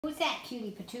Who's that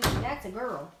cutie patootie? That's a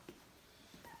girl.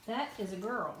 That is a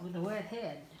girl with a wet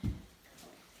head.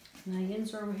 Now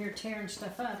Yins are over here tearing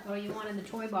stuff up. Oh, you wanted the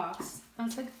toy box.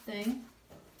 That's a good thing.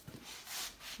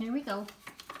 Here we go.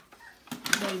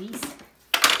 Babies.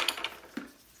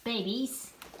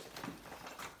 Babies.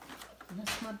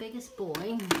 That's my biggest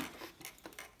boy.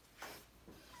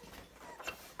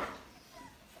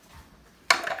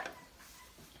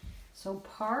 So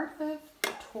part of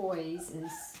toys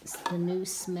is the new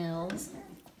smells.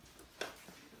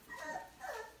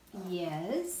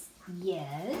 Yes,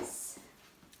 yes.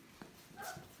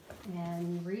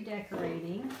 And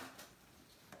redecorating.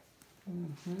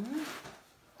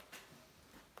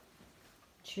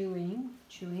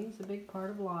 Chewing's a big part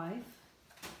of life.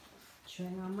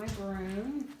 Chewing on my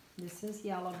broom. This is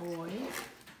Yellow Boy.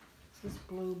 This is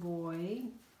Blue Boy.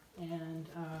 And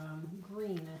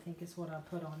green, I think, is what I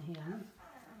put on him.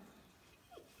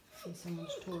 See,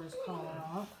 someone's tore his collar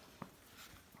off.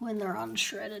 When they're on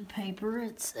shredded paper,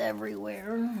 it's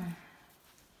everywhere.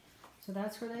 So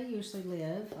that's where they usually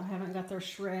live. I haven't got their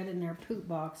shred in their poop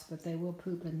box, but they will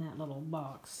poop in that little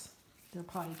box. They're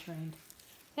potty trained.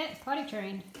 Yeah, it's potty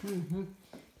trained.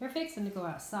 They're fixing to go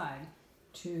outside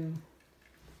to,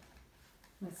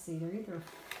 let's see, they're either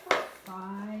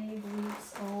 5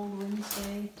 weeks old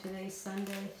Wednesday, today's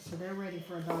Sunday, so they're ready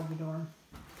for a doggy door.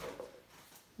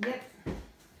 Yep.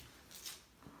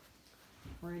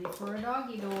 Ready for a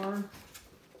doggy door.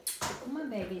 Come on,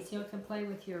 babies, you can play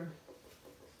with your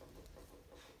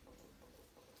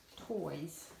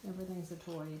toys. Everything's a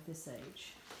toy at this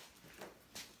age.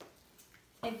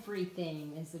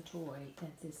 Everything is a toy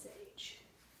at this age.